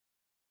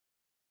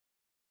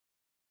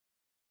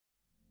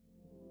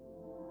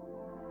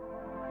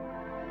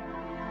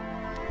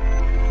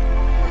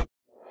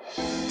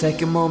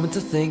Take a moment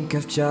to think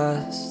of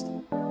just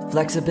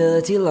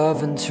flexibility,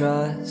 love, and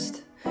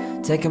trust.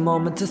 Take a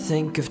moment to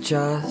think of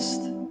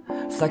just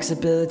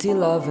flexibility,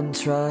 love, and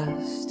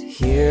trust.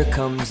 Here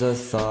comes a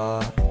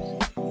thought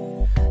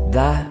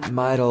that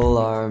might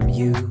alarm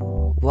you.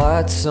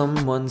 What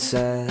someone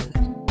said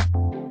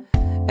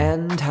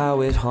and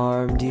how it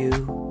harmed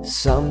you.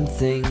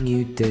 Something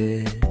you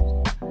did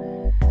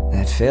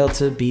that failed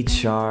to be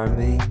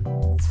charming.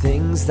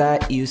 Things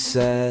that you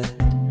said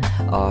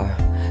are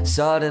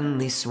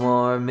suddenly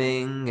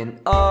swarming. And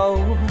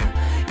oh,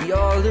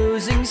 you're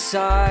losing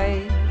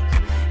sight,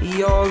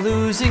 you're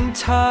losing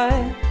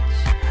touch.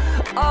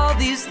 All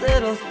these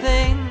little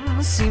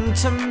things seem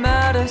to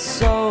matter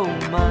so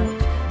much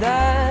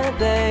that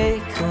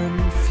they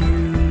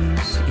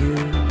confuse you,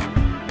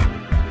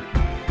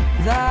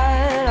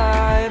 that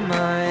I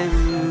might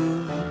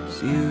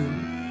lose you.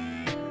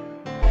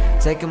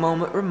 Take a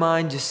moment,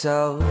 remind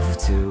yourself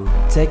to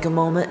take a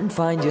moment and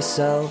find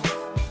yourself.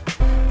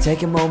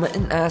 Take a moment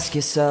and ask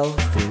yourself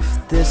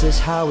if this is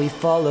how we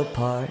fall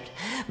apart.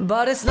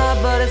 But it's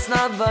not, but it's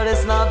not, but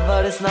it's not,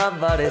 but it's not,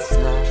 but it's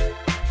not.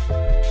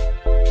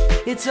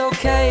 It's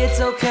okay,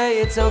 it's okay,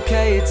 it's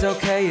okay, it's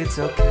okay, it's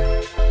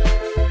okay.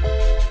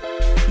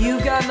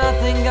 You got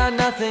nothing, got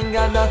nothing,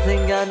 got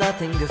nothing, got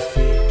nothing to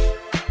fear.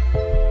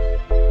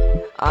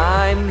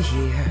 I'm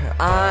here,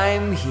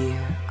 I'm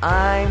here,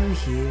 I'm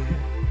here.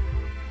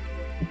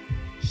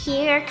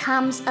 Here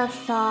comes a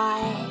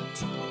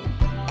thought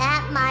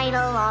that might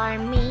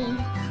alarm me.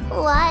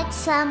 What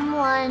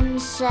someone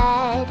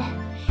said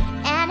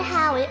and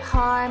how it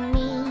harmed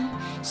me.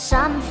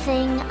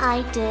 Something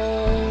I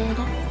did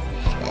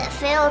that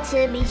failed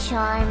to be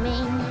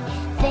charming.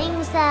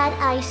 Things that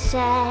I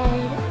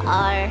said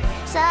are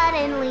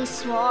suddenly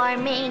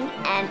swarming.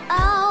 And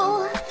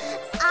oh,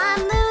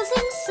 I'm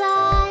losing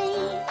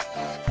sight,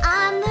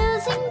 I'm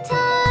losing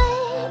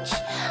touch.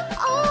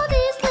 All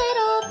these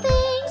little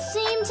things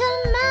seem to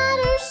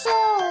matter so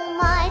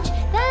much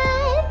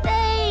that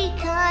they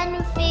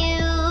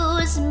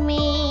confuse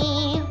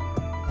me,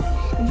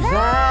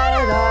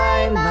 that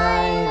I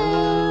might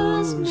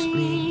lose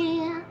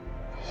me.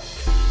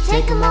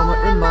 Take a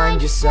moment,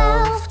 remind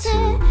yourself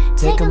to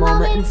take a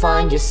moment and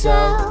find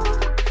yourself.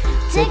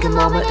 Take a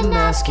moment and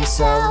ask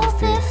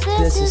yourself if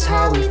this is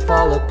how we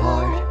fall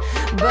apart.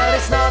 But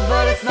it's not,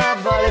 but it's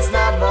not, but it's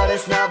not, but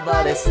it's not,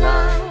 but it's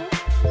not.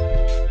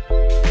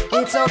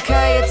 It's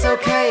okay, it's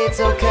okay, it's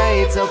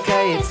okay, it's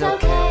okay, it's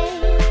okay.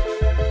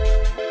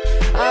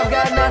 I've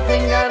got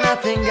nothing, got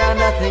nothing, got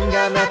nothing,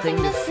 got nothing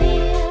to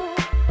fear.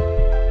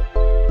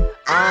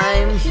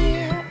 I'm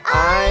here,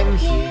 I'm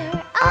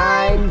here,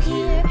 I'm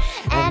here.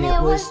 And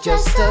it was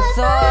just a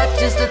thought,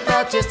 just a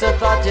thought, just a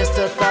thought, just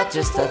a thought,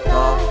 just a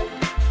thought.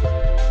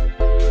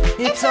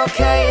 It's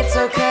okay, it's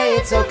okay,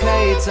 it's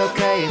okay, it's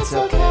okay, it's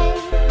okay.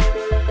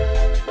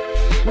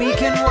 We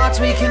can watch,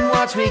 we can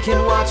watch, we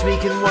can watch, we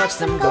can watch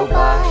them go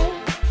by.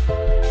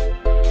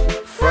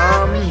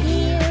 From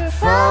here,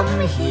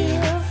 from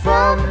here,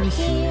 from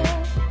here.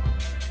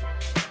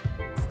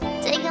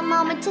 Take a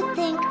moment to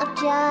think of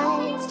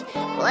just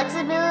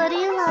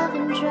flexibility, love,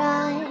 and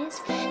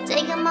trust.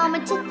 Take a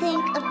moment to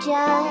think of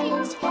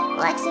just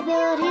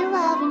flexibility,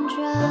 love, and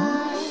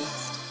trust.